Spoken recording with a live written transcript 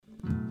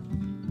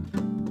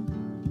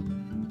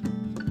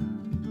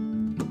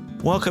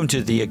Welcome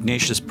to the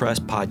Ignatius Press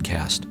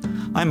podcast.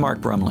 I'm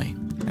Mark Brumley.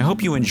 I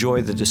hope you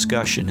enjoy the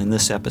discussion in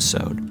this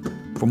episode.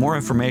 For more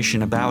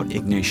information about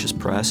Ignatius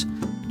Press,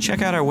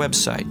 check out our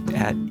website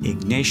at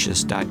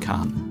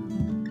ignatius.com.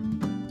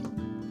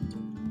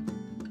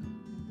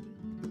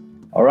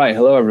 All right.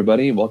 Hello,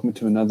 everybody. Welcome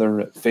to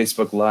another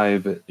Facebook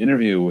Live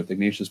interview with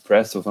Ignatius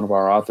Press with one of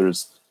our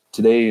authors.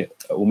 Today,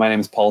 my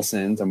name is Paul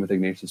Sins. I'm with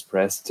Ignatius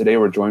Press. Today,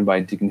 we're joined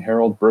by Deacon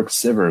Harold Burke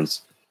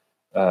Sivers,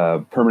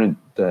 permanent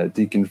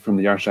deacon from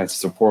the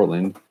Archdiocese of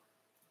Portland.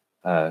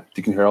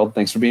 Deacon Harold,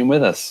 thanks for being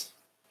with us.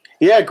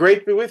 Yeah,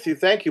 great to be with you.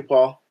 Thank you,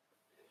 Paul.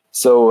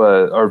 So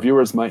our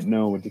viewers might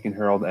know Deacon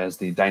Harold as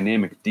the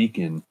dynamic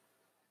deacon.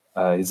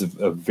 He's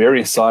a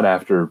very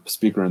sought-after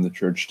speaker in the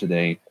church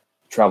today.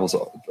 Travels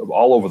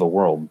all over the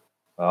world,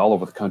 all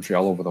over the country,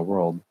 all over the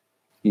world.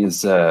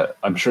 He's,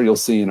 I'm sure you'll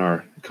see in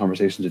our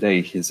conversation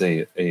today, he's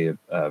a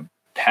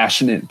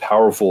passionate,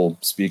 powerful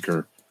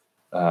speaker,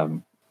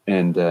 and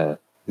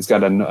he's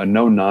got a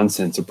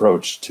no-nonsense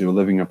approach to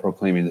living and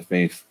proclaiming the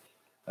faith.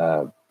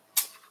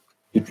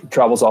 He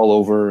travels all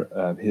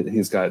over.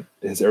 He's got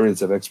his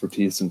areas of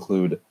expertise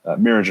include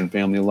marriage and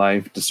family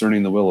life,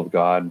 discerning the will of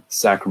God,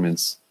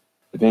 sacraments,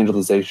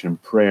 evangelization,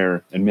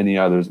 prayer, and many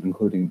others,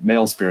 including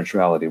male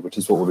spirituality, which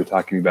is what we'll be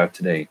talking about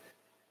today.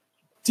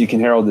 Deacon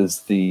Harold is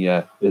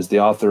the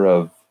author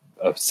of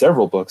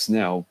several books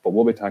now, but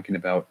we'll be talking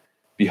about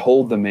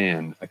Behold the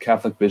Man, A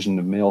Catholic Vision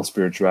of Male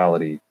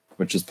Spirituality,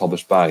 which is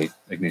published by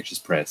Ignatius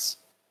Press.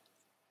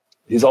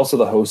 He's also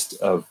the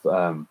host of,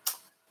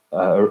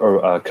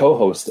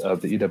 co-host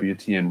of the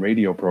EWTN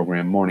radio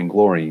program Morning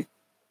Glory,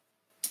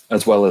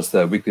 as well as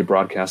the weekly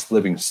broadcast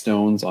Living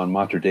Stones on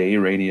Mater Dei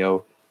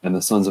Radio and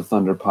the Sons of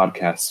Thunder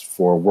podcast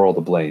for World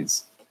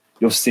Ablaze.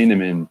 You've seen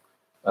him in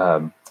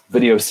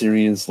video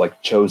series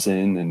like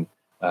Chosen and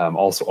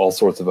also all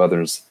sorts of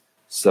others.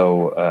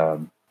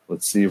 So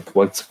let's see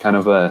what's kind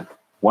of a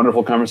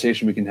wonderful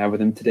conversation we can have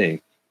with him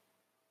today.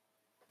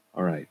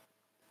 All right.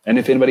 And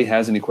if anybody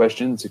has any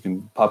questions, you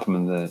can pop them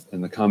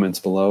in the comments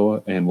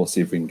below, and we'll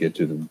see if we can get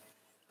to them.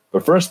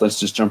 But first, let's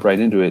just jump right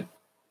into it.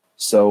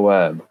 So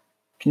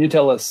can you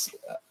tell us,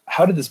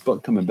 how did this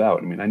book come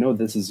about? I mean, I know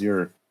this is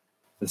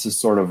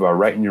sort of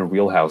right in your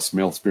wheelhouse,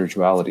 male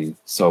spirituality.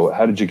 So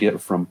how did you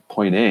get from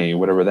point A,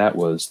 whatever that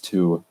was,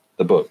 to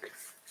the book?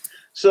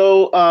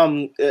 So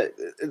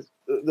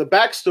the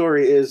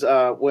backstory is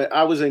when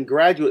I was in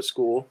graduate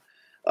school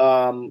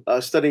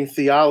studying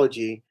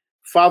theology,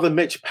 Father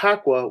Mitch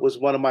Pacwa was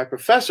one of my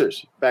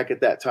professors back at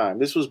that time.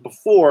 This was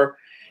before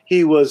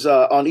he was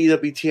on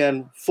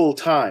EWTN full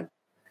time.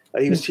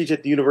 He was teaching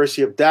at the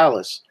University of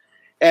Dallas.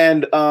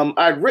 And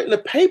I'd written a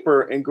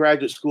paper in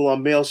graduate school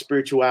on male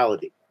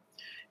spirituality.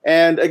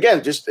 And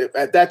again, just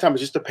at that time, it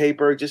was just a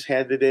paper, just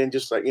handed it in,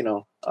 just like,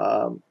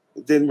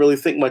 didn't really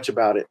think much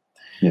about it.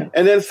 Yeah.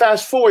 And then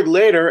fast forward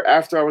later,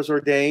 after I was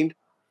ordained,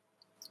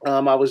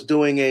 I was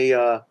doing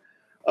a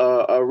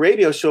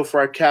radio show for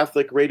our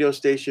Catholic radio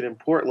station in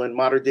Portland,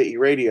 Mater Dei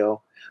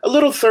Radio, a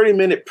little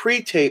 30-minute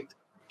pre-taped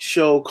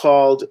show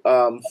called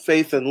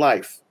Faith and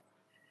Life.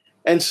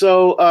 And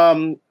so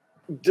on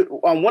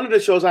one of the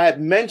shows, I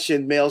had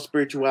mentioned male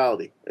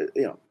spirituality,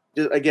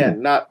 just,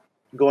 again, not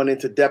going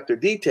into depth or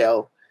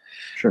detail.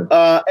 Sure.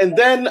 And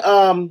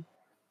then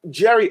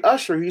Jerry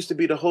Usher, who used to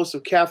be the host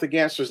of Catholic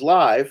Answers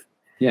Live,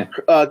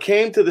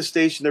 came to the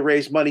station to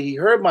raise money. He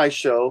heard my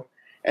show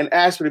and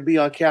asked me to be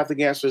on Catholic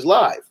Answers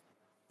Live,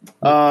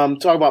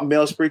 talk about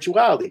male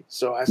spirituality.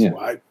 So I said,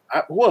 well,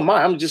 who am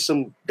I? I'm just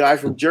some guy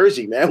from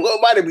Jersey, man. Who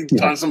am I to be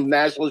on some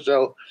national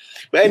show?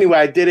 But anyway,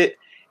 I did it.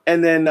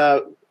 And then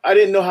I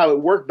didn't know how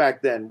it worked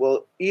back then.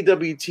 Well,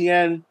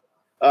 EWTN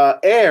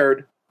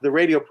aired the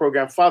radio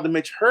program. Father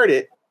Mitch heard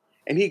it,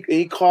 and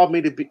he called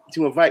me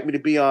to invite me to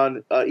be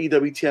on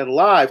EWTN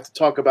Live to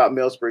talk about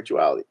male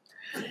spirituality.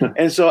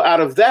 And so out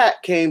of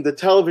that came the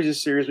television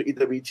series with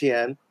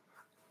EWTN.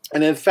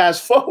 And then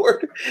fast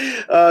forward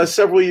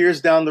several years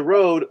down the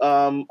road,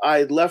 I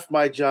had left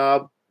my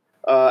job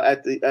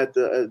at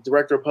the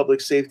Director of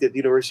Public Safety at the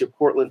University of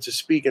Portland to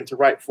speak and to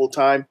write full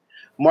time.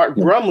 Mark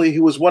Brumley,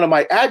 who was one of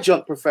my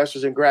adjunct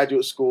professors in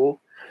graduate school,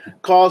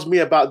 calls me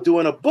about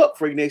doing a book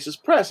for Ignatius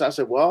Press. I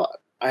said, well,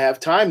 I have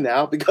time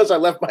now because I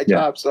left my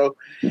job. So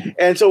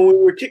when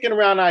we were kicking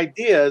around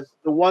ideas,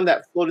 the one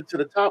that floated to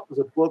the top was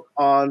a book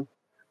on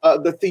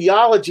the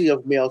theology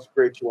of male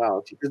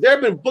spirituality. Because there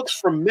have been books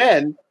for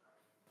men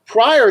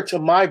prior to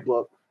my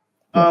book,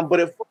 but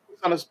it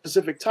focused on a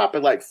specific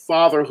topic like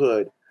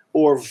fatherhood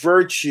or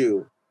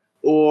virtue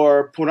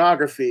or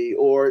pornography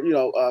or,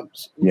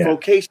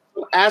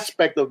 vocational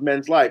aspect of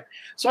men's life.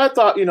 So I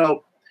thought,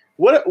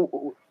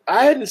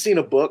 I hadn't seen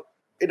a book,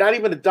 not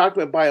even a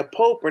document by a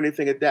pope or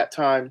anything at that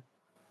time,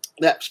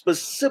 that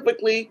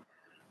specifically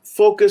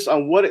focused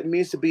on what it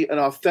means to be an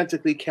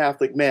authentically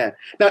Catholic man.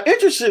 Now,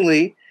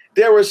 interestingly,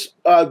 there was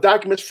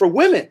documents for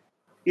women.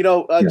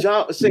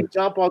 St.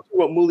 John Paul II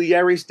wrote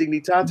Mulieris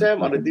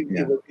Dignitatem on the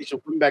dignity of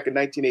vocation back in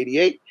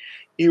 1988.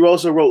 He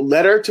also wrote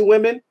Letter to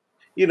Women.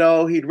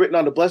 He'd written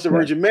on the Blessed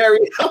Virgin Mary.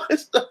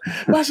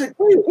 But I said,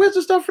 where's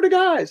the stuff for the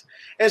guys?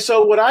 And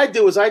so what I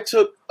do is I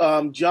took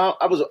John.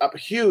 I was a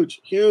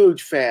huge,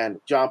 huge fan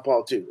of John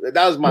Paul II.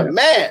 That was my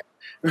man.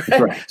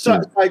 Right?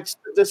 So I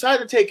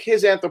decided to take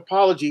his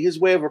anthropology, his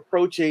way of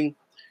approaching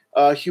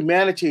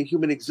humanity and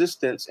human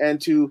existence,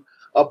 and to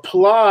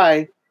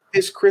apply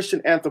his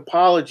Christian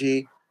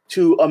anthropology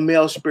to a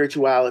male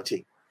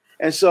spirituality.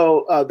 And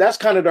so that's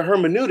kind of the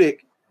hermeneutic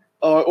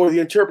or the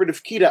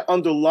interpretive key that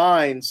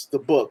underlines the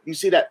book. You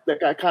see that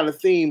kind of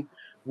theme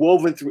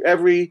woven through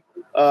every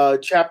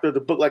chapter of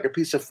the book like a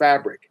piece of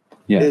fabric.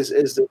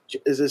 Is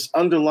this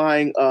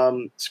underlying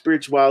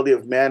spirituality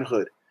of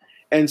manhood.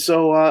 And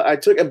so I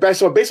took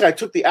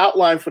the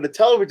outline for the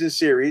television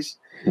series,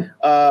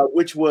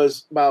 which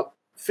was about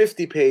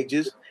 50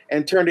 pages,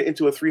 and turned it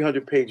into a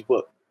 300-page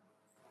book.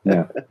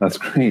 Yeah, that's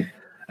great.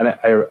 And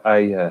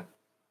I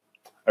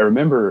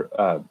remember,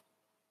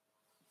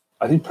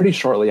 I think pretty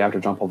shortly after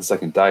John Paul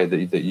II died,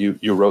 that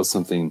you wrote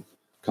something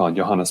called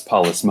Johannes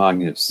Paulus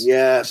Magnus.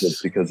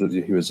 Yes, because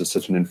he was just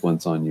such an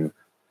influence on you.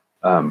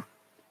 I'm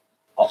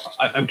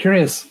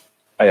curious.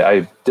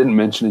 I didn't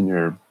mention in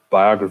your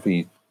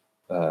biography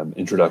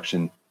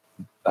introduction,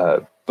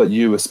 but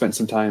you spent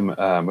some time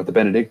with the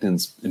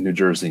Benedictines in New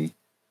Jersey.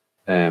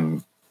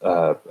 You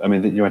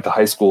went to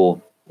high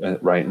school,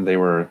 right? And they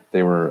ran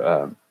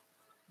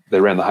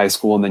the high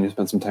school, and then you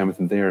spent some time with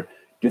them there.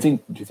 Do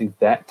you think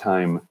that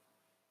time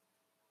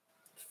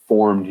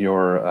formed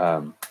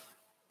your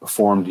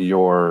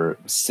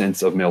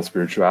sense of male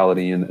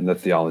spirituality and the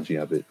theology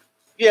of it?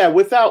 Yeah,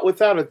 without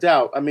a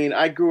doubt. I mean,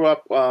 I grew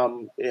up,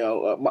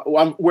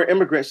 we're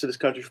immigrants to this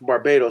country from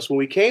Barbados. When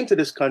we came to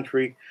this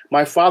country,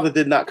 my father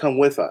did not come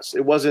with us.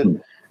 It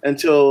wasn't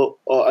until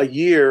a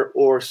year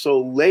or so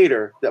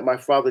later that my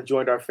father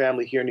joined our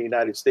family here in the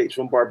United States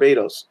from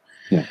Barbados.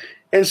 Yeah.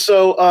 And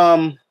so,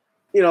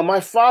 my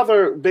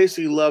father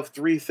basically loved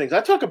three things.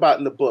 I talk about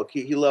in the book.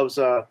 He loved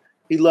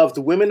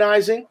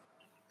womenizing,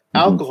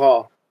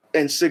 alcohol,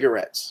 and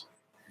cigarettes.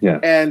 Yeah.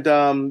 And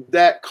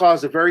that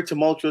caused a very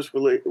tumultuous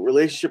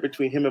relationship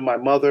between him and my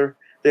mother.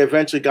 They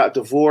eventually got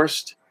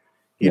divorced,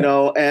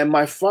 and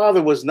my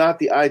father was not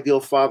the ideal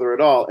father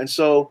at all. And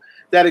so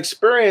that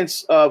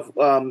experience of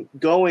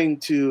going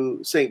to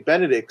St.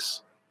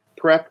 Benedict's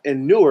Prep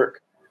in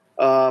Newark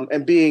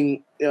and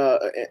being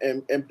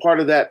and part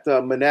of that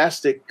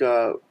monastic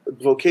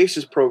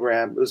vocations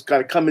program, it was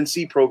kind of come and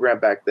see program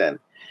back then.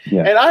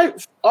 Yeah. And I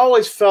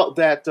always felt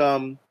that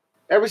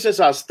ever since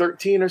I was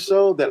 13 or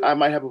so, that I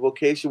might have a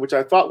vocation, which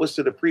I thought was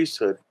to the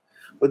priesthood.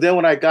 But then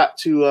when I got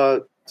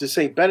to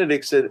St.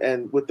 Benedict's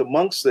and with the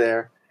monks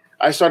there,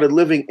 I started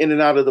living in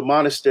and out of the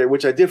monastery,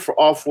 which I did for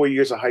all 4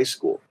 years of high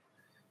school.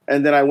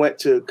 And then I went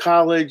to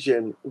college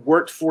and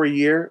worked for a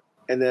year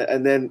and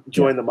then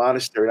joined the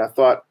monastery. And I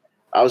thought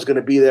I was going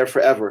to be there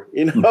forever,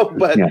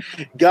 but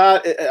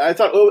God, I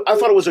thought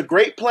it was a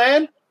great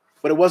plan,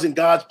 but it wasn't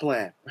God's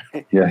plan.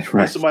 Yeah,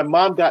 right. So my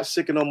mom got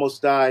sick and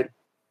almost died.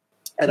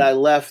 And I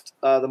left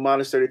the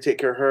monastery to take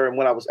care of her. And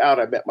when I was out,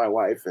 I met my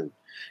wife, and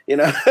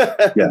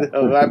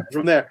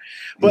from there.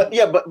 But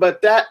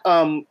that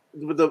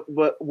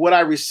but what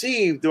I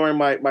received during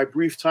my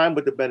brief time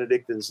with the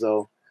Benedictines,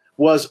 though,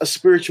 was a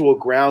spiritual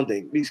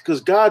grounding, because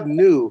God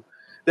knew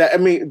that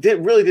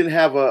really didn't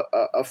have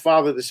a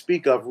father to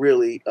speak of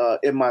really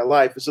in my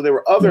life, and so there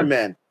were other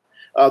men,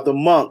 the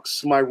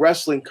monks, my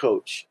wrestling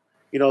coach,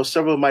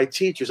 several of my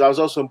teachers. I was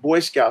also in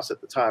Boy Scouts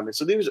at the time, and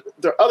so there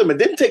are other men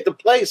didn't take the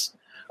place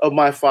of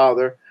my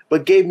father,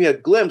 but gave me a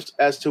glimpse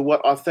as to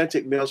what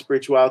authentic male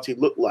spirituality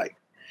looked like.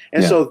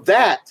 And so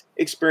that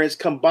experience,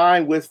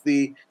 combined with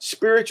the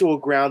spiritual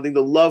grounding,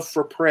 the love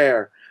for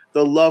prayer,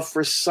 the love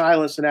for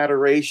silence and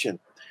adoration,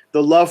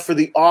 the love for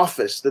the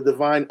office, the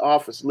divine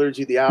office,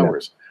 liturgy of the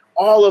hours,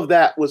 all of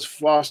that was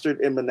fostered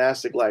in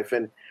monastic life.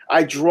 And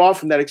I draw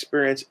from that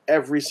experience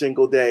every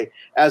single day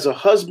as a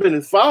husband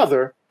and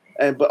father,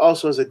 but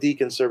also as a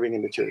deacon serving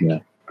in the church.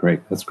 Yeah,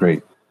 great. That's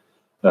great.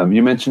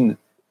 You mentioned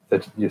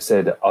that you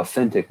said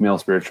authentic male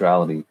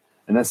spirituality,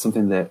 and that's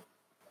something that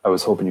I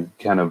was hoping you could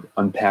kind of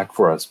unpack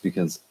for us,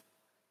 because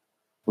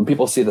when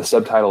people see the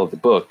subtitle of the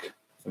book,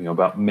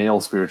 about male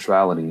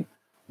spirituality,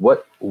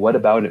 what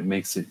about it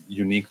makes it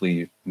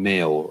uniquely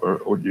male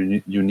or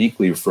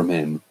uniquely for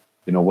men?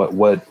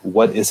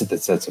 What is it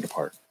that sets it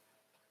apart?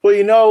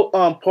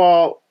 Well,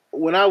 Paul,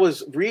 when I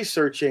was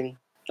researching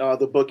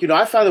the book,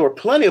 I found there were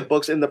plenty of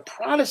books in the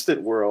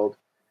Protestant world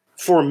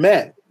for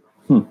men.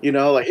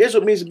 Like, here's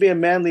what it means to be a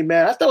manly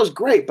man. I thought that was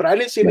great, but I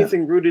didn't see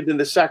anything rooted in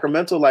the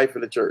sacramental life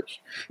of the church.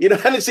 I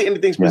didn't see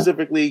anything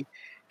specifically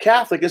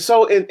Catholic. And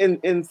so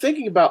in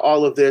thinking about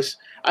all of this,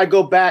 I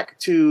go back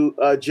to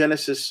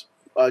Genesis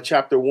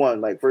chapter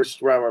 1, like verse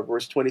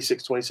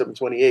 26, 27,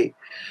 28,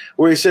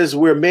 where he says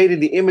we're made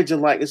in the image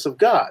and likeness of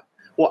God.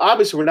 Well,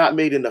 obviously, we're not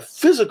made in the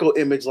physical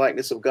image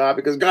likeness of God,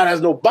 because God has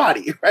no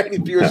body, right?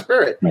 He's pure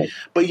spirit. Right.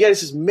 But yet it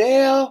says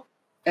male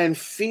and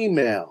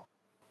female,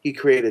 he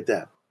created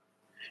them.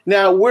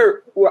 Now,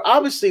 we're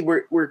obviously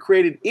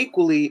created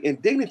equally in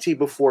dignity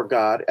before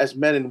God as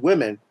men and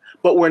women,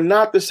 but we're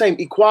not the same.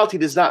 Equality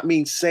does not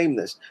mean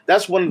sameness.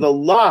 That's one of the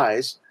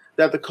lies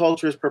that the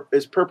culture is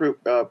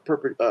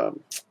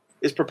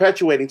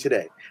perpetuating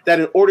today. That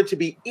in order to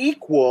be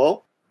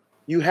equal,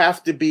 you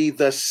have to be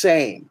the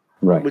same,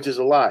 right, which is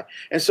a lie.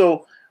 And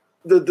so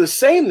the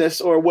sameness,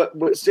 or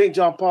what St.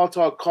 John Paul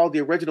called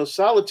the original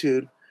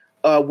solitude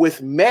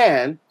with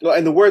man,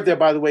 and the word there,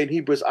 by the way, in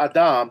Hebrew is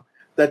Adam,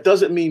 that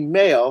doesn't mean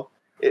male.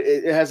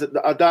 It has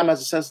Adam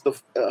has a sense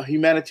of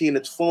humanity in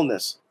its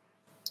fullness.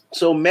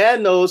 So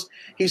man knows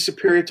he's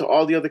superior to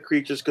all the other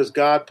creatures because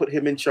God put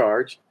him in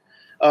charge.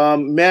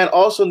 Man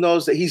also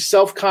knows that he's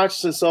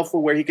self-conscious and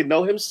self-aware. He can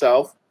know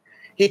himself.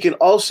 He can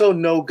also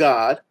know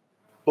God.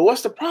 But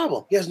what's the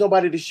problem? He has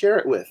nobody to share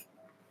it with,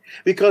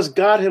 because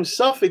God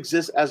himself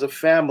exists as a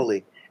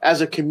family, as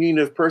a communion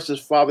of persons,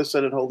 Father,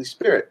 Son, and Holy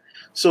Spirit.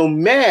 So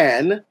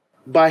man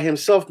by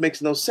himself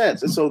makes no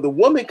sense. And so the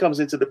woman comes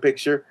into the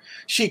picture.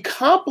 She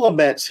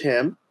complements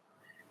him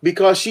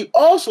because she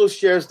also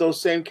shares those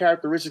same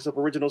characteristics of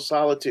original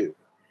solitude.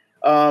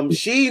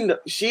 She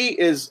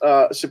is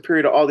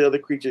superior to all the other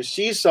creatures.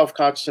 She's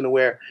self-conscious and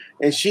aware,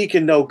 and she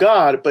can know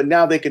God, but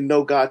now they can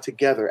know God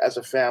together as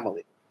a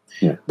family.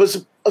 Yeah.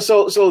 But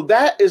so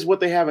that is what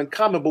they have in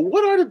common. But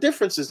what are the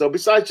differences, though,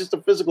 besides just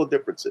the physical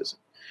differences?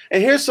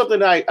 And here's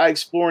something I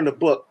explore in the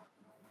book.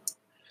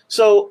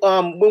 So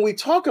when we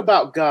talk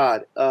about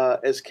God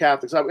as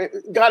Catholics,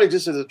 God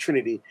exists as a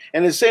Trinity.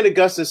 And as St.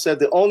 Augustine said,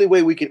 the only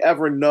way we can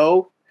ever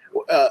know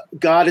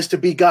God is to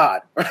be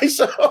God, right?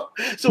 So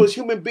as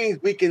human beings,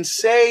 we can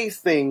say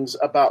things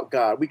about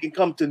God. We can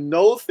come to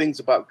know things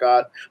about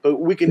God, but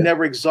we can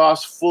never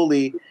exhaust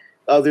fully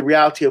the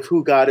reality of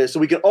who God is. So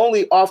we can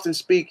only often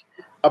speak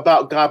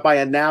about God by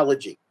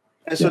analogy.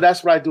 And so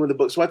that's what I do in the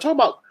book. So I talk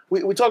about,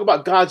 we talk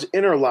about God's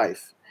inner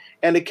life.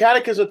 And the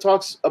Catechism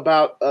talks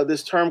about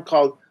this term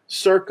called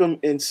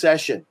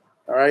circumcision,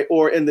 all right?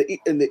 Or in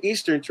the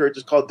Eastern Church,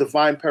 it's called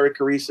divine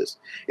perichoresis.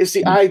 It's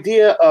the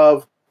idea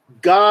of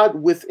God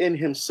within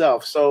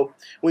himself. So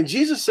when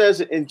Jesus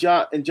says in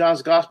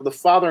John's gospel, the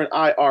Father and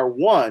I are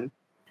one,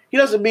 he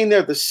doesn't mean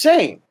they're the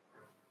same,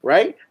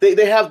 right?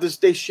 They have this,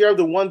 they share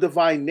the one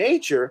divine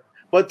nature,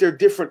 but they're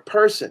different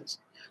persons.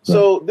 Right.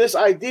 So this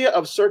idea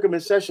of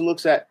circumcision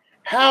looks at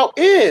how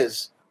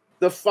is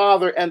the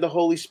Father and the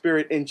Holy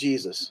Spirit in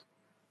Jesus?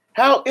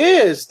 How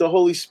is the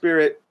Holy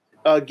Spirit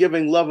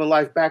giving love and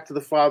life back to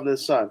the Father and the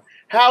Son?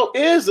 How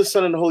is the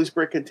Son and the Holy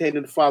Spirit contained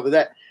in the Father?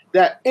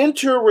 That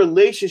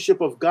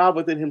interrelationship of God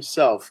within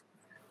himself.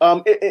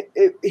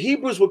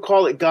 Hebrews would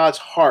call it God's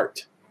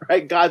heart,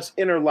 right? God's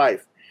inner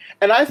life.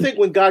 And I think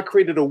when God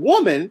created a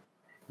woman,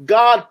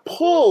 God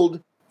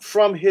pulled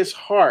from his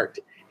heart.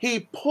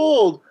 He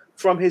pulled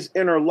from his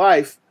inner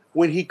life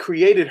when he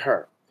created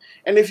her.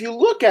 And if you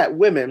look at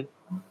women,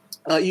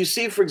 you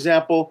see, for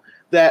example,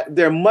 that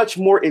they're much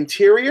more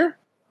interior.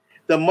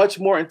 They're much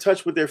more in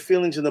touch with their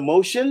feelings and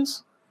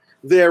emotions.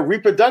 Their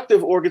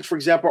reproductive organs, for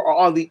example, are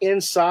on the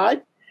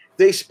inside.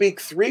 They speak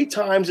 3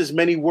 times as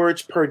many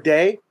words per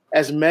day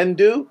as men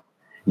do,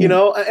 you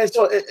know,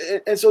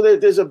 and so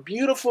there's a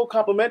beautiful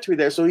complementary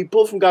there. So he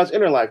pulled from God's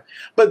inner life.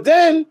 But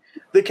then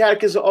the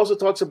Catechism also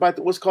talks about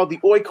what's called the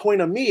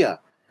oikonomia,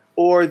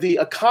 or the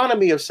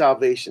economy of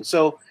salvation.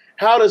 So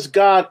how does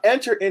God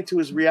enter into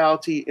his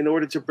reality in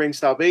order to bring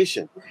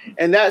salvation?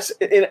 And that's,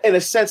 in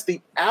a sense,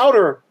 the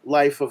outer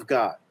life of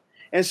God.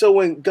 And so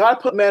when God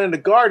put man in the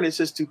garden, it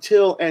says to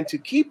till and to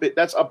keep it.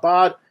 That's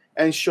abad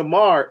and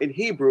shamar in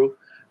Hebrew.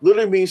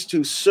 Literally means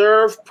to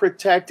serve,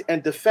 protect,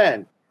 and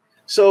defend.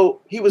 So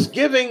he was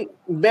giving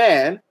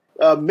man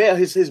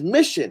his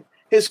mission,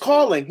 his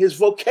calling, his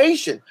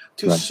vocation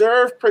to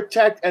serve,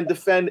 protect, and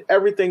defend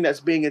everything that's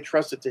being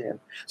entrusted to him.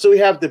 So we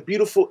have the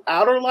beautiful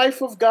outer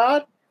life of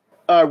God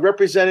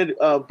represented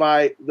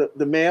by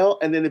the male,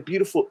 and then the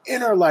beautiful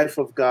inner life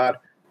of God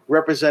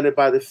represented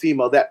by the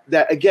female. That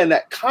again,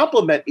 that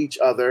complement each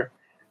other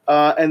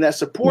and that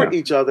support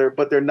each other,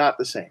 but they're not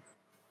the same.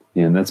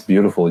 Yeah, and that's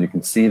beautiful. You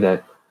can see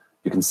that.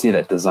 You can see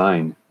that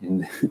design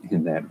in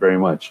that very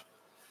much.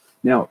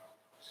 Now,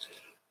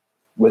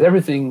 with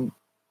everything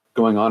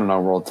going on in our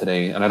world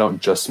today, and I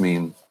don't just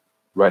mean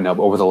right now,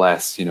 but over the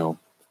last,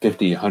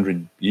 50,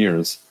 100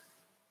 years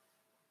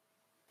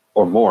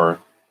or more,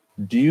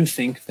 do you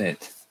think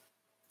that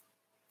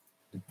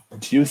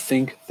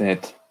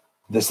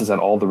this is at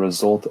all the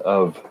result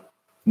of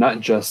not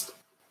just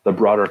the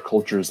broader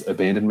culture's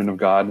abandonment of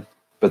God,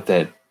 but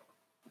that,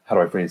 how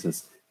do I phrase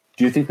this?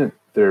 Do you think that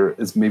there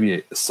is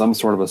maybe some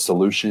sort of a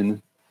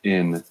solution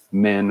in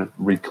men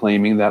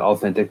reclaiming that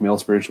authentic male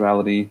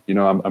spirituality?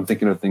 I'm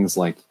thinking of things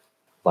like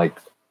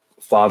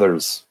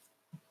fathers,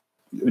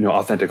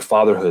 authentic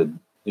fatherhood,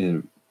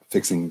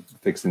 fixing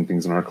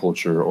things in our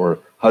culture, or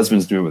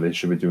husbands doing what they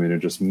should be doing, or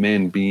just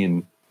men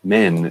being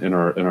men in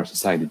our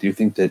society. Do you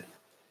think that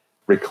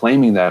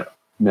reclaiming that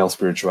male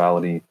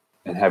spirituality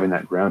and having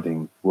that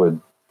grounding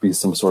would be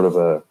some sort of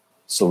a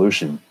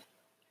solution?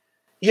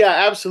 Yeah,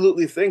 I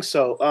absolutely think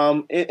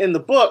so. In the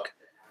book,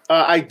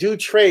 I do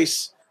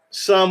trace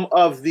some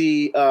of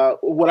the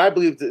what I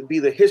believe to be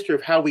the history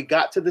of how we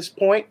got to this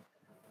point.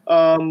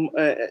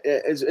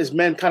 as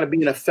men kind of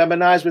being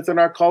effeminized within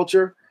our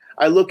culture.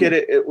 I look at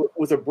it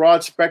with a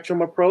broad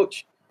spectrum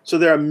approach. So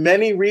there are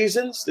many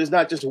reasons. There's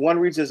not just one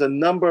reason. There's a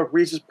number of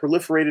reasons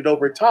proliferated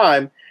over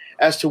time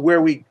as to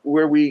where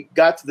we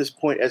got to this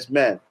point as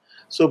men.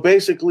 So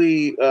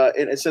basically,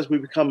 in a sense, we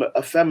become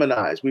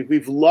effeminized.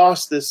 We've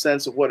lost this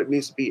sense of what it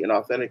means to be an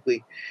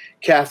authentically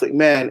Catholic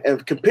man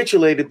and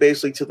capitulated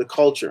basically to the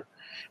culture.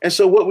 And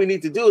so what we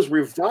need to do is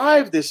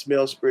revive this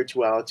male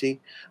spirituality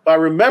by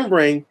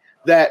remembering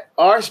that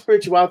our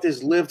spirituality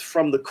is lived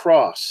from the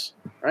cross,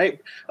 right?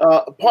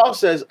 Paul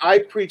says, I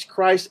preach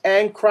Christ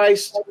and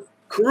Christ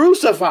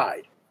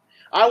crucified.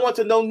 I want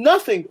to know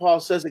nothing, Paul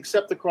says,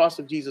 except the cross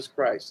of Jesus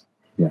Christ.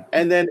 Yeah.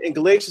 And then in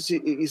Galatians,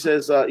 he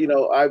says,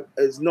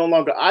 it's no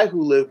longer I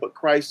who live, but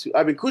Christ.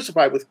 I've been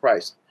crucified with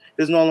Christ.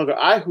 It's no longer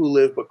I who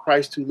live, but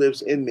Christ who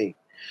lives in me.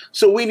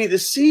 So we need to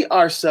see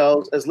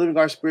ourselves as living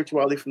our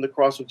spirituality from the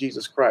cross of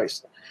Jesus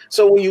Christ.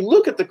 So when you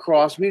look at the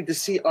cross, we need to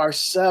see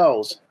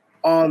ourselves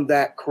on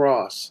that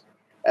cross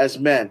as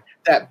men.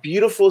 That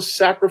beautiful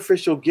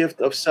sacrificial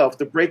gift of self,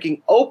 the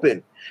breaking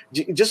open.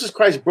 Just as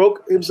Christ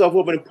broke himself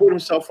open and poured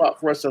himself out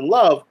for us in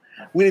love,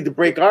 we need to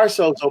break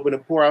ourselves open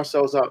and pour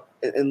ourselves out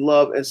in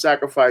love and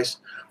sacrifice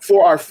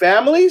for our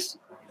families,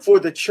 for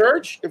the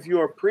church, if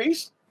you're a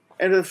priest,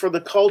 and then for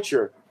the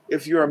culture,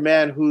 if you're a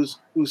man who's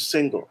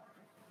single.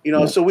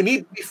 So we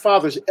need to be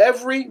fathers.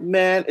 Every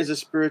man is a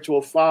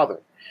spiritual father.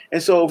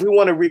 And so if we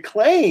want to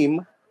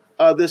reclaim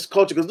this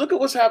culture, because look at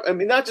what's happening. I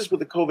mean, not just with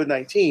the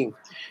COVID-19,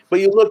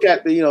 but you look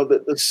at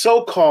the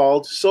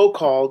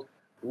so-called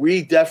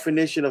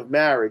redefinition of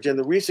marriage and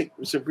the recent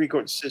Supreme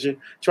Court decision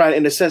trying,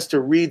 in a sense, to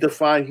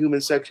redefine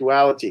human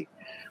sexuality.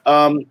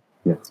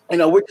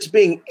 We're just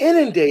being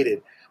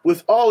inundated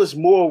with all this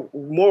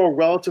moral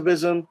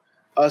relativism,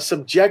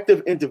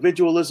 subjective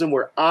individualism,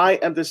 where I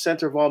am the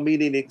center of all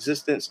meaning and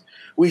existence.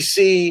 We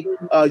see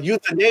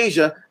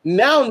euthanasia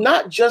now,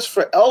 not just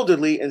for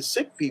elderly and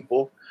sick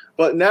people,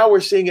 but now we're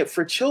seeing it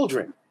for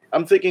children.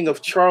 I'm thinking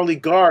of Charlie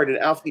Gard and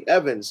Alfie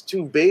Evans,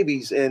 two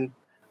babies in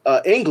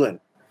England,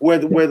 where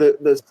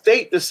the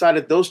state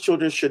decided those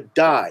children should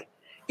die.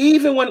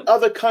 Even when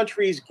other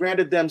countries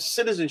granted them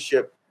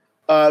citizenship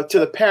to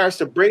the parents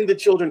to bring the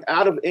children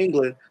out of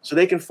England so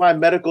they can find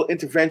medical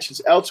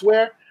interventions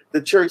elsewhere,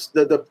 the church,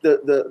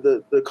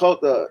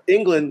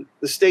 England,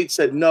 the state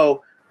said,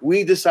 no,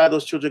 we decide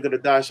those children are going to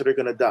die, so they're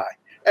going to die.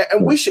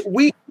 And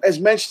we as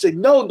men should say,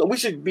 no, we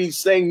should be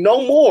saying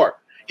no more.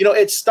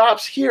 It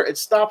stops here. It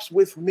stops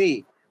with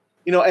me.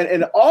 And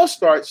it all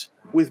starts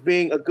with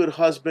being a good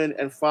husband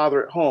and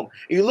father at home.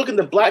 And you look in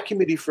the Black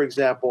community, for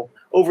example,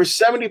 over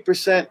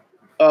 70%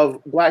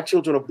 of Black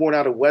children are born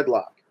out of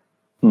wedlock.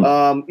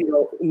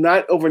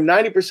 Not over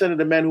 90% of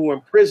the men who are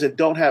in prison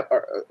don't have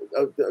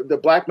the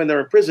Black men that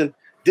are in prison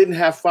didn't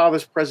have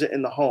fathers present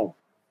in the home.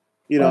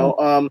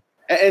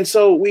 And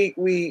so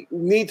we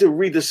need to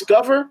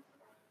rediscover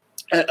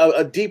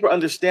a deeper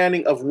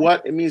understanding of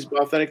what it means to be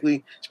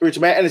authentically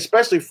spiritual man, and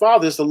especially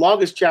fathers. The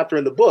longest chapter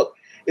in the book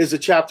is a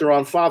chapter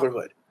on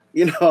fatherhood.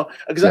 And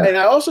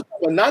I also talk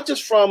about not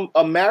just from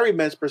a married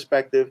man's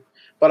perspective,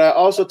 but I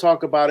also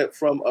talk about it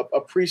from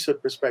a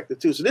priesthood perspective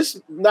too. So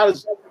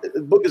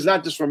the book is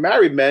not just for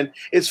married men;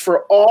 it's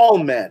for all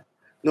men,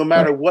 no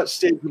matter what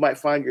state you might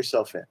find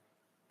yourself in.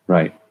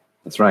 Right,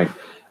 that's right.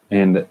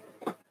 And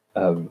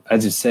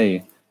as you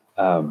say,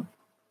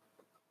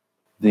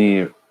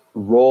 the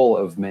role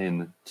of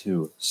men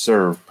to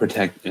serve,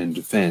 protect, and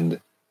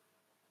defend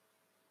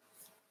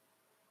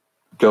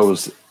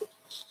goes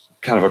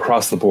kind of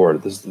across the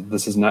board.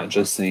 This is not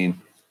just saying,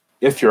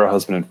 if you're a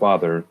husband and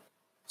father,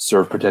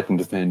 serve, protect, and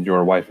defend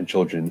your wife and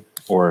children,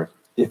 or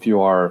if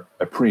you are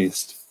a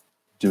priest,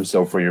 do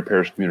so for your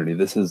parish community.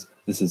 This is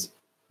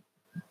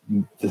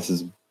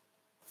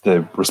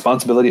the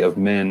responsibility of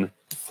men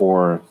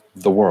for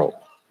the world.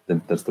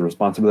 That's the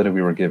responsibility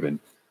we were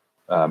given.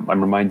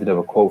 I'm reminded of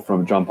a quote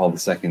from John Paul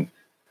II,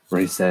 where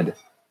he said,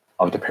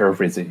 I'll have to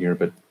paraphrase it here,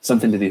 but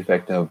something to the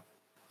effect of,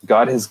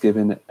 God has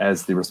given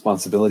as the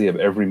responsibility of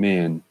every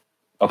man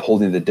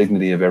upholding the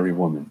dignity of every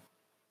woman.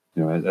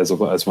 As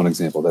one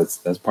example,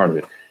 that's part of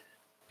it.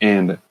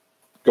 And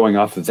going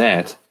off of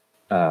that,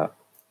 the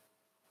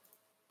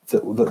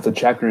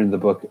chapter in the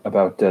book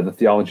about the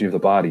theology of the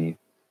body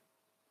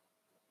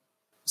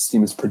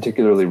seems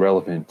particularly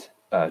relevant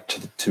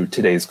to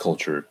today's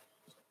culture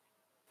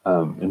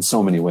in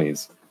so many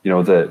ways.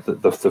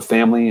 The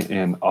family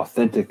and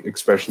authentic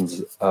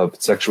expressions of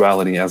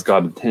sexuality as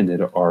God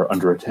intended are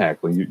under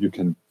attack. Well, you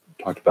can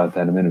talked about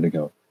that a minute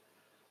ago.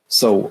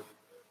 So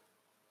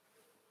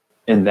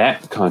in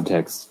that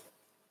context,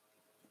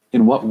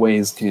 in what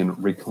ways can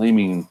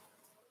reclaiming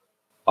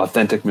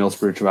authentic male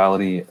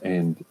spirituality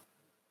and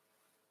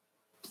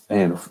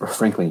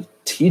frankly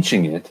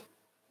teaching it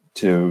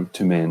to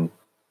men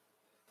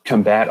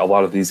combat a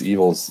lot of these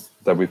evils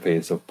that we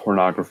face of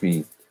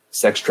pornography,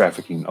 sex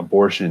trafficking,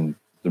 abortion,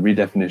 the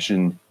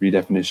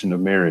redefinition of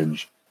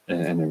marriage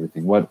and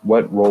everything?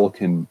 What role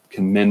can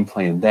men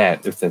play in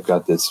that if they've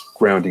got this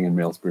grounding in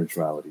male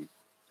spirituality?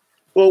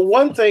 Well,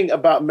 one thing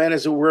about men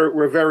is that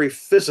we're very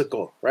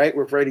physical, right?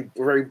 We're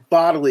very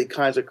bodily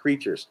kinds of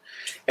creatures,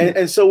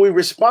 and so we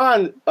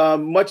respond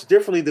much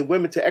differently than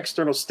women to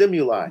external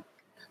stimuli.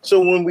 So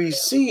when we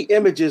see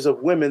images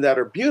of women that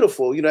are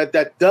beautiful,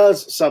 that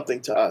does something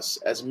to us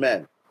as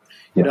men,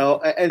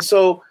 And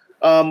so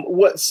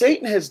what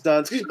Satan has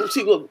done. See,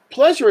 look,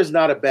 pleasure is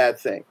not a bad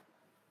thing.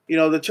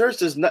 The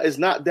church is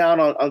not down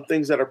on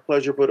things that are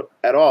pleasurable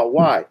at all.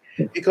 Why?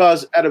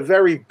 Because at a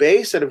very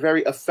base, at a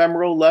very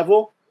ephemeral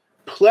level,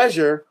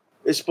 pleasure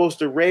is supposed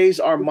to raise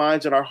our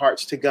minds and our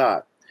hearts to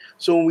God.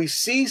 So when we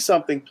see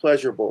something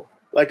pleasurable,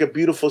 like a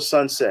beautiful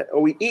sunset,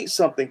 or we eat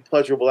something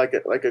pleasurable, like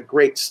a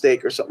great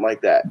steak or something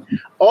like that,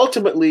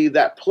 ultimately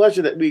that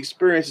pleasure that we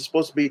experience is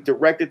supposed to be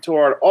directed to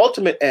our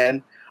ultimate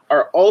end,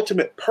 our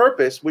ultimate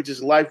purpose, which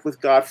is life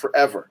with God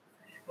forever.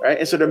 Right?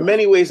 And so there are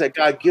many ways that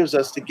God gives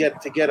us to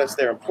get us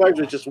there. And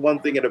pleasure is just one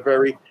thing at a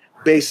very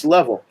base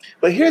level.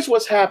 But here's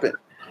what's happened.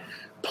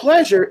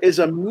 Pleasure is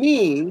a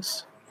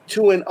means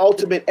to an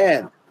ultimate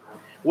end.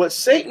 What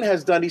Satan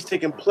has done, he's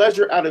taken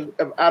pleasure out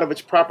of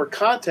its proper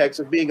context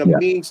of being a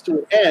means to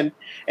an end,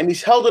 and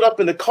he's held it up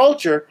in the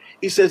culture.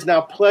 He says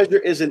now pleasure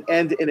is an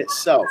end in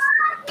itself.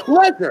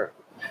 Pleasure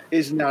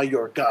is now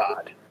your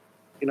God.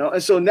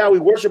 And so now we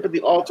worship at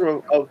the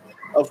altar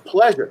of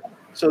pleasure.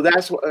 So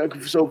that's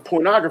so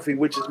pornography,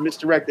 which is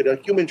misdirected,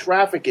 human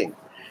trafficking,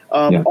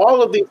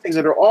 all of these things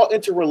that are all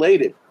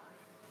interrelated.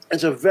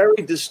 It's a very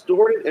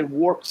distorted and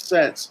warped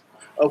sense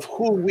of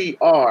who we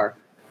are.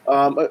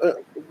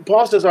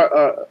 Paul says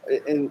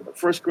in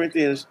 1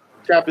 Corinthians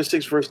chapter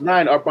 6, verse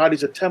 9, our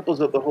bodies are temples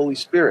of the Holy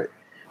Spirit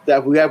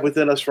that we have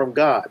within us from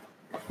God.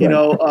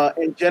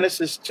 In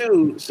Genesis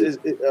 2,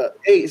 8,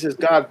 it says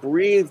God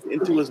breathed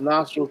into his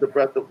nostrils the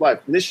breath of life.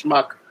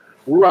 Nishmak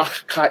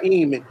Ruach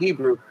Chaim in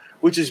Hebrew,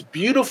 which is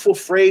beautiful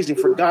phrasing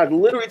for God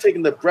literally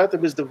taking the breath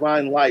of his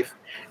divine life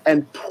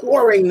and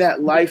pouring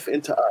that life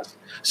into us.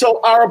 So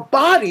our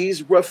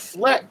bodies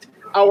reflect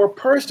our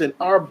person.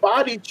 Our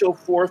bodies show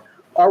forth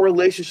our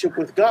relationship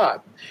with God.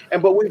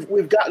 But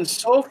we've gotten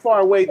so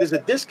far away, there's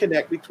a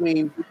disconnect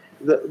between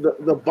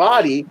the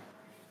body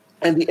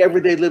and the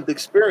everyday lived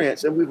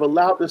experience. And we've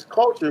allowed this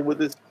culture with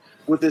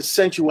this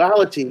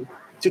sensuality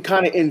to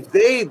kind of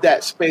invade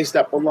that space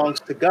that belongs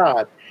to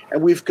God.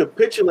 And we've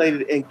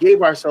capitulated and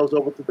gave ourselves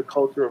over to the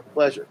culture of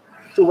pleasure.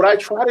 So what I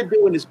try to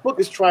do in this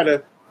book is try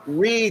to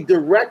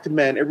redirect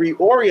men and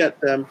reorient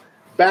them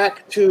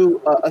back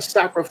to a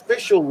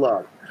sacrificial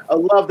love, a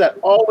love that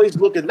always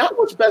looked at not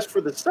what's best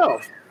for the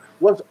self,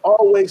 what's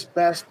always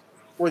best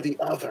for the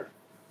other.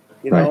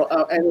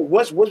 And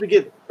once we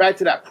get back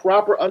to that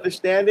proper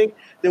understanding,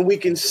 then we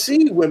can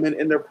see women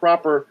in their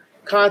proper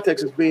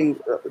context as being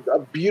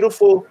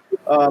beautiful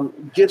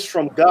gifts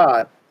from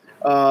God.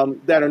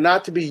 That are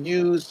not to be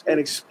used and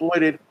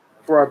exploited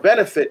for our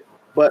benefit,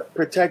 but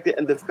protected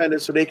and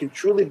defended so they can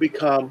truly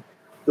become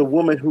the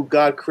woman who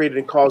God created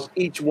and calls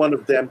each one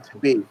of them to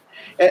be.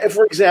 And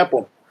for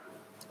example,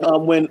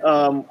 when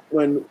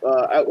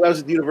I was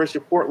at the University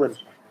of Portland,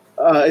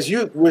 as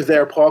you were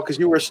there, Paul, because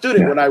you were a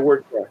student when I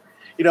worked there.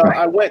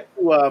 I went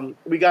to,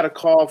 we got a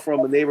call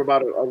from a neighbor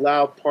about a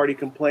loud party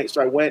complaint.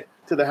 So I went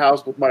to the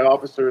house with my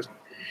officers.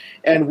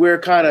 And we're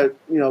kind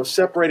of,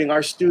 separating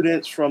our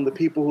students from the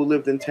people who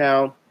lived in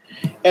town.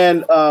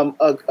 And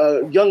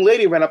a young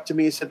lady ran up to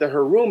me and said that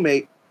her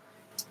roommate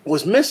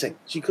was missing.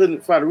 She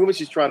couldn't find a roommate.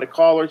 She's trying to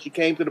call her. She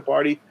came to the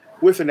party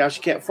with her. Now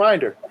she can't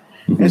find her.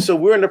 And so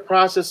we're in the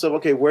process of,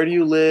 okay, where do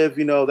you live?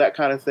 That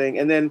kind of thing.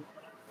 And then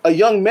a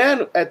young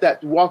man at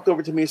that walked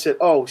over to me and said,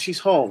 oh, she's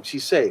home.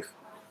 She's safe.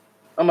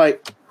 I'm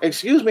like,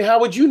 excuse me, how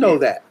would you know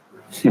that?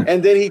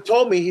 And then he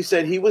told me, he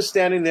said he was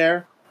standing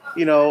there,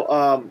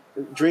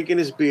 drinking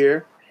his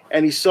beer,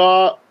 and he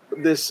saw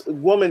this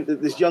woman,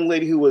 this young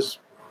lady who was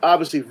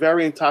obviously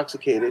very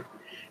intoxicated,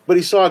 but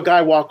he saw a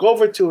guy walk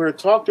over to her,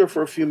 talk to her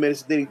for a few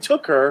minutes, then he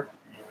took her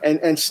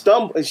and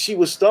she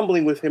was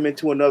stumbling with him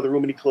into another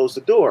room, and he closed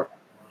the door.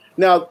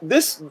 Now,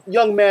 this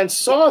young man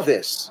saw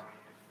this,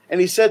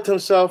 and he said to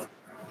himself,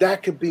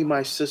 that could be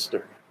my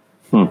sister.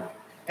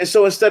 And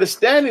so instead of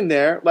standing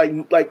there,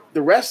 like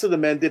the rest of the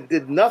men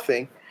did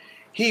nothing,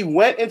 he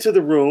went into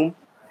the room.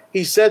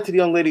 He said to the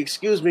young lady,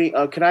 excuse me,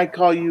 can I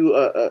call you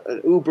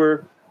an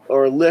Uber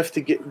or a Lyft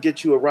to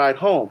get you a ride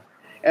home?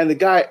 And the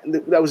guy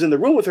that was in the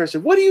room with her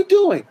said, what are you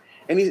doing?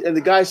 And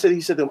the guy said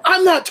to him,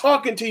 I'm not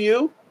talking to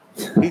you.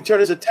 He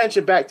turned his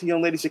attention back to the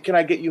young lady, said, can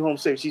I get you home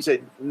safe? She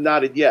said,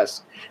 nodded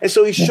yes. And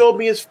so he showed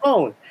me his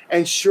phone.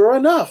 And sure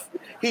enough,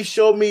 he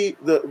showed me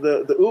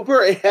the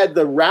Uber. It had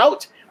the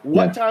route,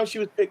 what time she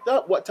was picked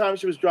up, what time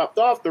she was dropped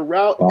off, the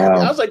route. Wow.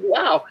 I was like,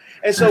 wow.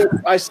 And so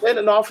I sent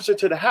an officer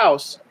to the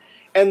house.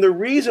 And the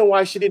reason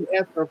why she didn't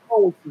answer her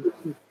phone was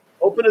she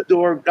opened the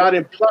door, got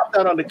in, plopped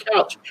out on the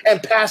couch,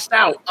 and passed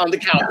out on the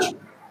couch.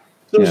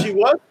 So she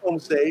was home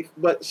safe,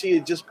 but she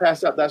had just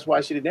passed out. That's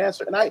why she didn't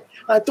answer. And I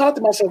thought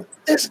to myself,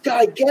 this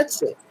guy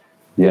gets it.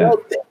 Yeah.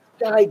 This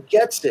guy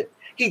gets it.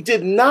 He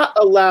did not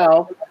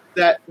allow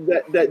that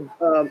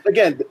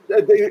again,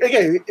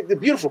 the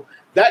beautiful,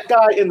 that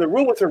guy in the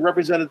room with her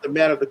represented the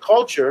man of the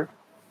culture.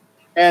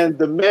 And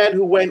the man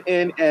who went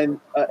in and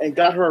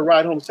got her a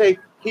ride home safe,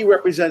 he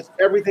represents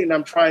everything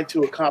I'm trying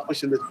to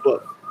accomplish in this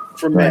book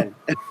for men,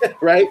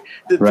 right?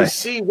 To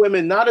see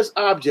women not as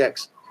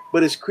objects,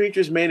 but as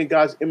creatures made in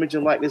God's image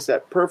and likeness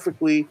that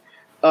perfectly,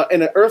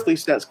 in an earthly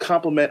sense,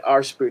 complement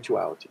our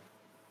spirituality.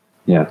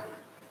 Yeah,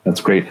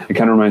 that's great. It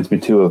kind of reminds me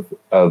too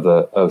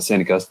of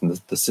St. Augustine,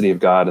 the city of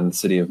God and the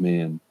city of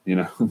man. You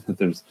know,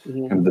 there's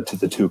kind of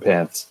the two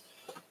paths.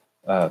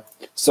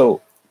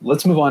 So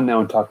let's move on now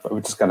and talk about. We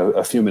just got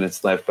a few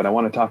minutes left, but I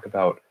want to talk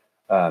about.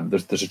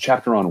 There's a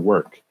chapter on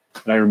work,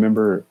 and I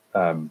remember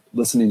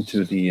listening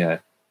to the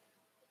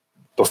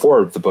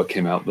before the book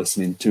came out,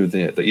 listening to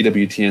the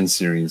EWTN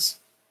series,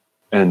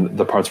 and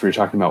the parts where you're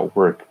talking about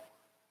work,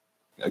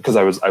 because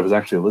I was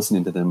actually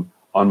listening to them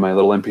on my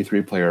little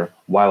MP3 player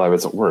while I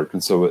was at work,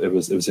 and so it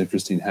was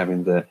interesting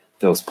having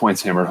those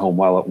points hammered home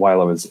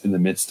while I was in the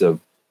midst of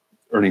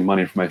earning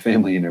money for my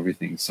family and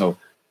everything. So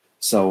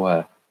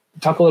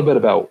talk a little bit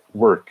about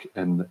work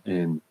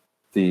and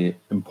the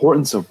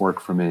importance of work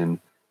for men,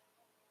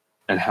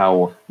 and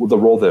how the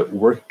role that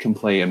work can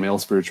play in male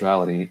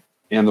spirituality,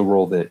 and the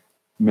role that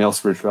male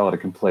spirituality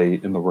can play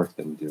in the work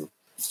that we do.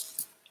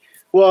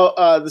 Well,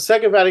 the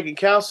Second Vatican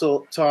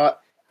Council taught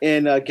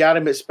in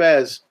Gaudium et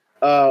Spes,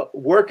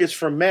 work is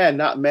for man,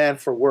 not man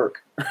for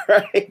work,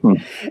 right?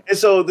 And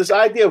so this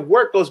idea of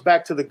work goes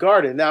back to the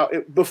garden. Now,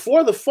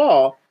 before the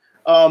fall,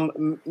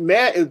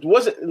 it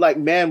wasn't like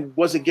man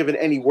wasn't given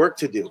any work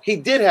to do. He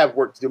did have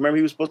work to do. Remember,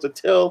 he was supposed to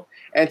till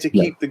and to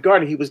keep the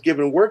garden. He was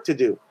given work to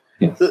do.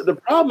 Yes. The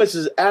problem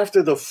is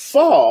after the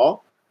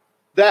fall,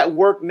 that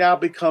work now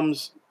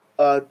becomes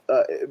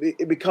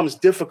it becomes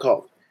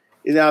difficult.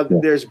 Now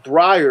there's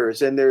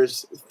briars and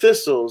there's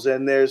thistles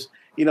and there's,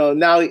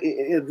 now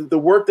the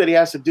work that he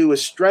has to do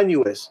is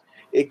strenuous.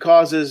 It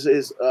causes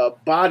his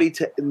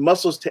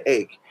muscles to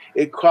ache.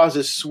 It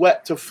causes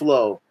sweat to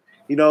flow.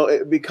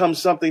 It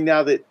becomes something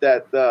now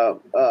that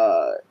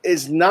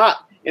is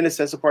not, in a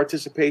sense, a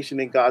participation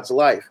in God's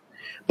life.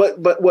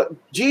 But what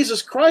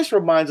Jesus Christ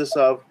reminds us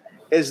of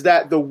is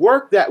that the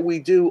work that we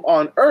do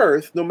on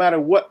earth, no matter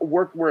what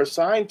work we're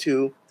assigned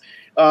to,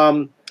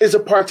 is a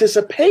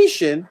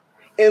participation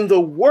in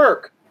the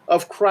work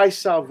of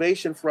Christ's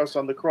salvation for us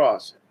on the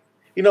cross.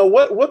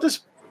 What does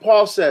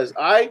Paul says?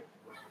 I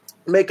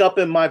make up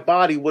in my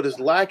body what is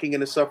lacking in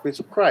the sufferings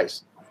of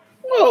Christ.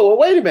 Whoa,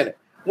 wait a minute.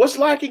 What's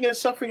lacking in the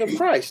suffering of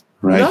Christ?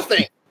 Right.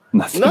 Nothing.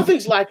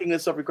 Nothing's lacking in the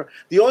suffering of Christ.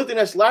 The only thing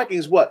that's lacking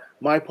is what?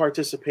 My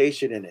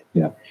participation in it.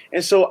 Yeah.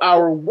 And so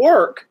our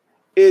work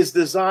is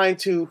designed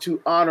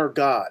to honor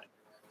God.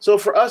 So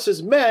for us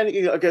as men,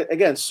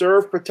 again,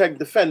 serve, protect,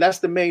 defend. That's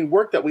the main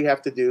work that we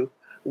have to do.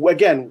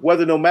 Again,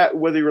 whether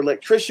you're an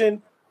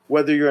electrician,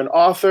 whether you're an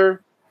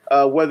author,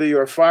 whether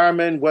you're a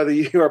fireman, whether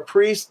you're a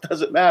priest,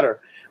 doesn't matter.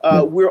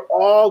 We're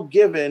all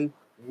given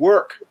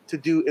work to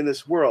do in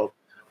this world.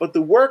 But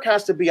the work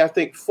has to be, I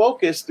think,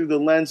 focused through the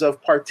lens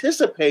of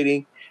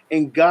participating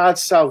in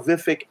God's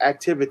salvific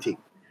activity.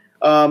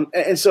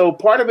 And so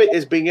part of it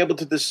is being able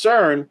to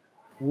discern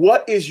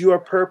what is your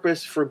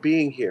purpose for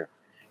being here.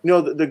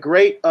 The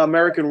great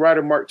American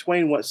writer Mark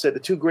Twain once said the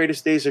two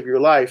greatest days of your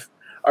life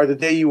are the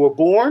day you were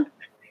born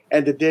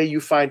and the day you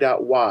find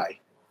out why.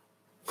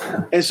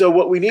 And so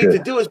what we need to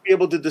do is be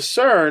able to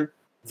discern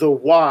the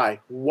why.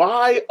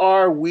 Why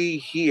are we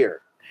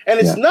here? And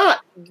it's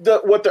not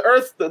what the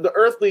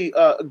earthly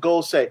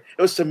goals say.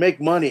 It was to make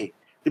money,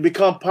 to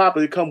become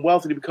popular, to become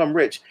wealthy, to become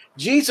rich.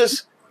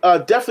 Jesus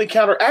definitely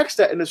counteracts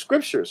that in the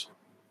scriptures.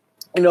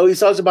 He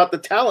talks about the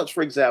talents,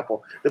 for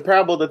example, the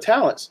parable of the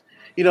talents.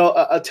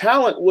 A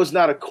talent was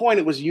not a coin,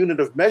 it was a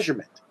unit of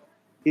measurement.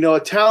 A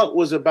talent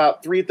was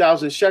about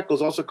 3,000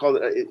 shekels, also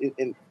called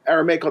in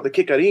Aramaic called the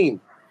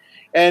kikarim.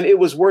 And it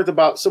was worth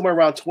about somewhere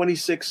around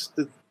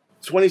 $26,000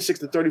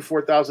 to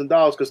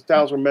 $34,000 because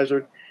talents were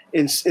measured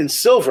in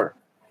silver.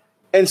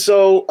 And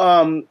so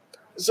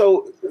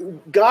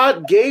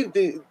God gave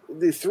the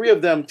three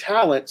of them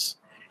talents,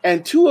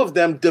 and two of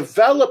them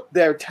developed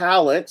their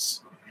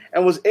talents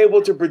and was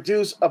able to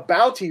produce a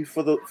bounty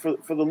for the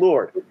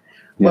Lord.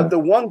 But the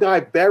one guy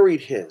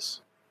buried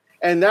his.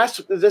 And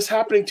that's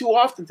happening too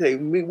often today.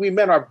 We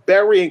men are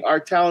burying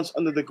our talents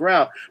under the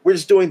ground. We're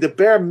just doing the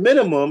bare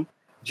minimum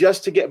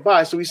just to get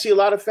by. So we see a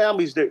lot of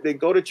families, they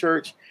go to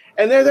church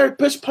and they're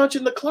just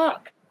punching the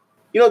clock.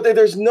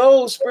 There's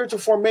no spiritual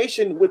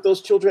formation with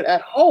those children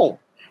at home.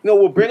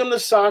 We'll bring them to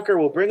soccer,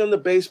 we'll bring them to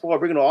baseball, we'll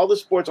bring them to all the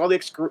sports, all the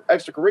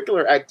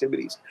extracurricular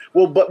activities.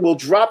 But we'll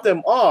drop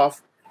them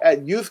off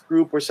at youth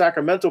group or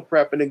sacramental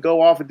prep and then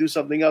go off and do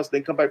something else,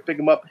 then come back, pick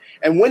them up.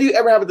 And when do you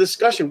ever have a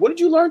discussion? What did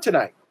you learn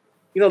tonight?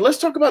 Let's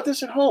talk about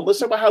this at home. Let's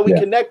talk about how we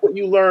connect what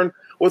you learn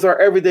with our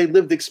everyday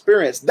lived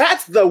experience.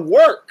 That's the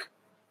work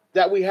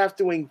that we have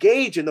to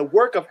engage in, the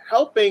work of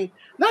helping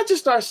not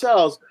just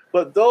ourselves,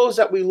 but those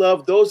that we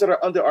love, those that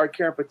are under our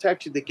care and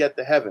protection to get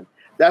to heaven.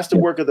 That's the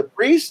work of the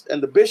priest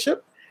and the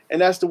bishop, and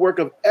that's the work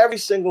of every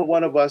single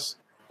one of us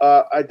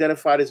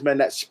identified as men,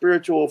 that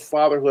spiritual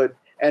fatherhood.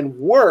 And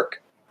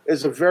work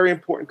is a very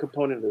important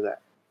component of that.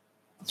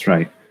 That's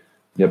right.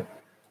 Yep.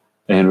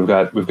 And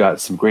we've got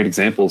some great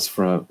examples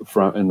from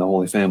in the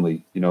Holy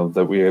Family.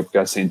 That we have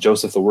got Saint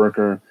Joseph the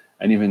Worker,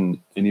 and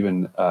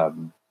even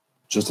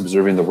just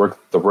observing the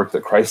work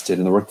that Christ did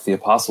and the work that the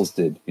apostles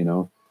did.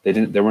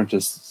 They weren't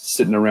just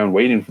sitting around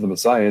waiting for the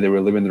Messiah. They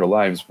were living their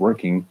lives,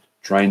 working,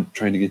 trying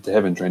to get to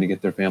heaven, trying to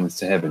get their families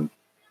to heaven,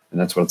 and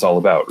that's what it's all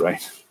about,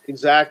 right?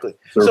 Exactly.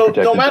 So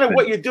no matter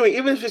what you're doing,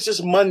 even if it's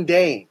just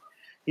mundane,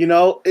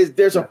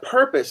 there's a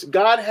purpose.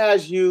 God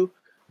has you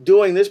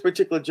doing this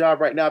particular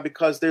job right now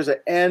because there's an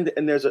end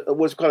and there's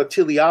what's called a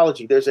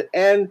teleology. There's an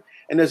end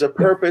and there's a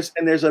purpose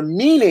and there's a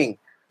meaning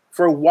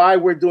for why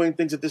we're doing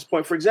things at this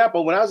point. For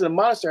example, when I was in a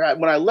monastery,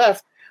 when I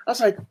left, I was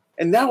like,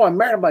 and now I'm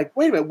married. I'm like,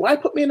 wait a minute, why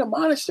put me in a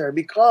monastery?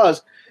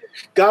 Because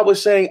God was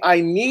saying,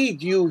 I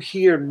need you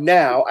here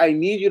now. I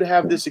need you to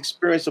have this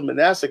experience of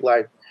monastic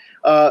life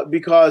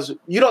because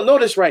you don't know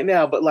this right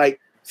now, but like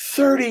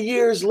 30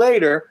 years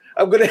later,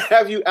 I'm going to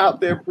have you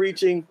out there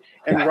preaching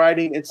and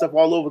writing and stuff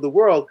all over the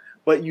world.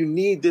 But you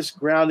need this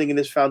grounding and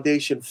this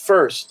foundation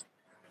first,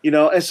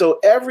 And so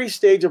every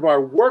stage of our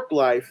work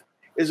life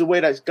is a way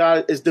that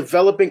God is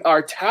developing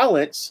our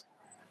talents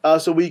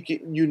so we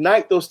can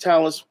unite those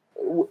talents,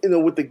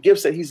 with the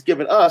gifts that he's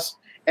given us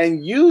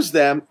and use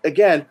them,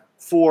 again,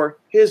 for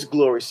his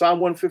glory. Psalm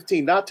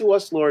 115, not to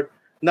us, Lord,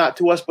 not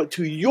to us, but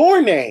to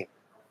your name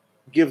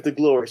give the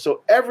glory.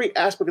 So every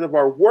aspect of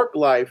our work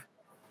life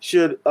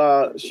should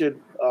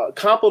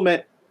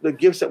complement the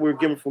gifts that we're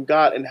given from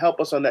God and help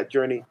us on that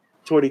journey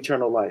toward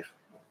eternal life.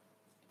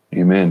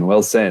 Amen.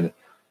 Well said.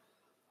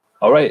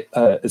 All right.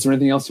 Is there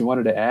anything else you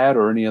wanted to add,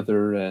 or any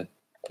other?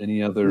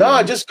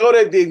 No, just go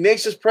to the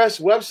Ignatius Press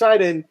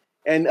website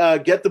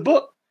and get the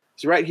book.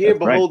 It's right here.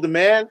 That's Behold the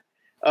Man.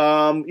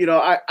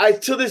 I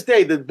to this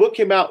day, the book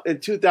came out in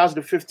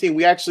 2015.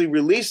 We actually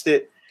released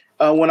it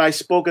when I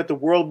spoke at the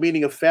World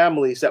Meeting of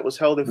Families that was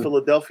held in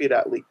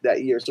Philadelphia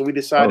that year. So we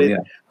decided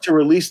to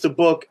release the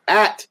book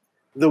at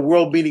the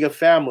World Meeting of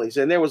Families,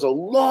 and there was a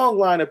long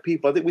line of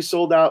people. I think we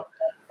sold out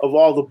of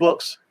all the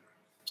books,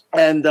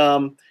 and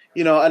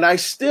and I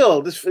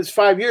still, this is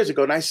 5 years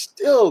ago, and I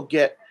still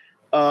get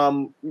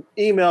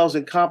emails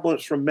and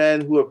compliments from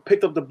men who have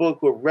picked up the book,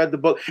 who have read the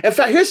book. In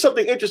fact, here's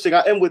something interesting.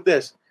 I'll end with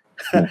this.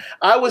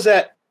 I was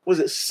at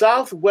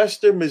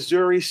Southwestern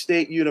Missouri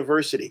State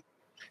University,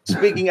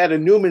 speaking at a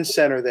Newman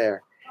Center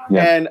there.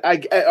 Yeah. And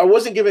I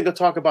wasn't giving a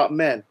talk about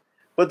men.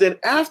 But then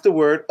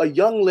afterward, a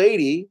young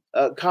lady,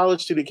 a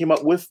college student, came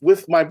up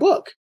with my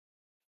book.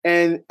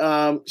 And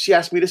she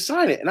asked me to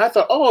sign it. And I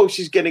thought, oh,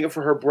 she's getting it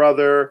for her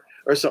brother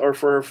or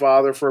for her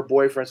father, for her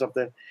boyfriend,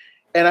 something.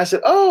 And I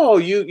said, oh,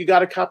 you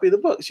got a copy of the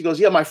book? She goes,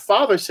 yeah, my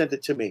father sent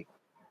it to me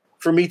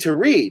for me to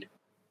read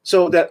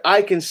so that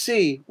I can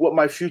see what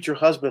my future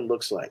husband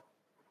looks like.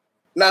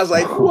 And I was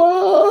like,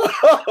 whoa.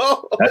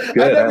 That's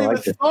good. I never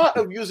even thought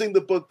of using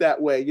the book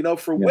that way,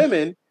 for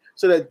women,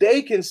 so that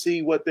they can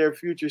see what their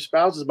future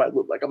spouses might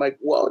look like. I'm like,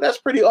 whoa, that's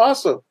pretty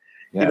awesome.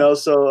 Yeah.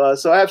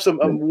 So I have some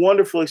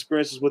wonderful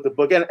experiences with the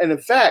book. And in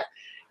fact,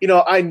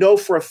 I know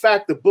for a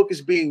fact the book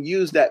is being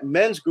used at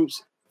men's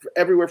groups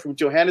everywhere from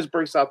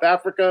Johannesburg, South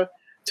Africa,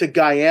 to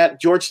Guyana,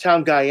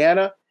 Georgetown,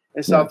 Guyana,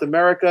 in South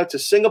America, to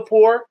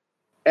Singapore,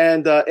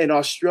 and in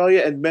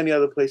Australia, and many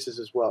other places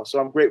as well. So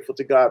I'm grateful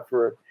to God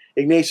for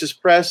Ignatius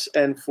Press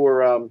and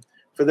for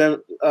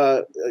them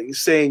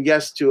saying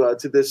yes to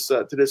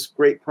this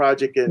great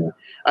project. And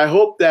I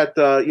hope that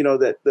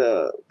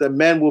that the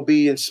men will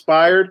be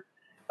inspired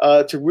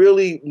to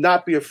really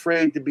not be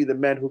afraid to be the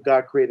men who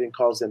God created and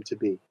calls them to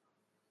be.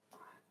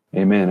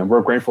 Amen. And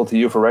we're grateful to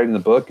you for writing the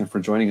book and for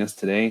joining us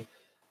today.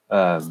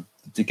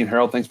 Deacon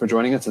Harold, thanks for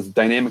joining us as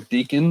Dynamic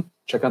Deacon.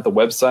 Check out the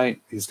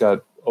website. He's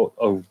got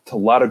a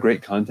lot of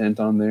great content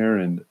on there,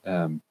 and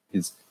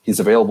he's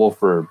available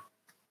for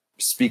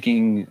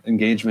speaking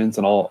engagements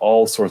and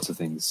all sorts of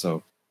things.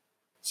 So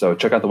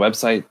check out the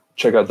website.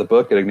 Check out the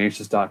book at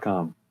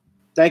ignatius.com.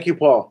 Thank you,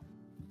 Paul.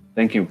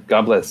 Thank you.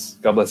 God bless.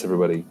 God bless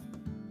everybody.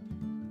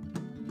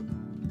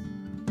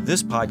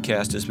 This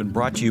podcast has been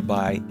brought to you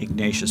by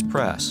Ignatius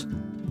Press.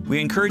 We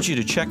encourage you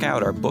to check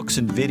out our books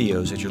and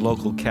videos at your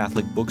local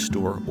Catholic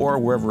bookstore or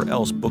wherever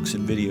else books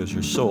and videos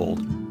are sold.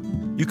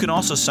 You can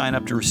also sign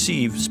up to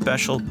receive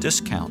special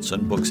discounts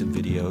on books and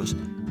videos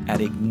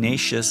at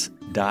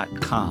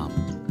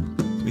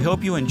ignatius.com. We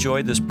hope you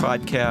enjoyed this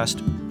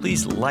podcast.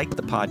 Please like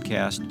the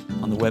podcast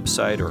on the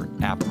website or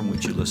app from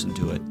which you listen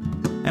to it,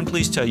 and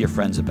please tell your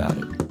friends about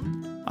it.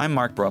 I'm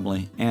Mark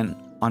Brumley, and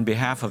on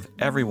behalf of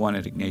everyone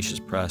at Ignatius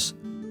Press,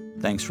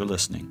 thanks for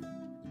listening.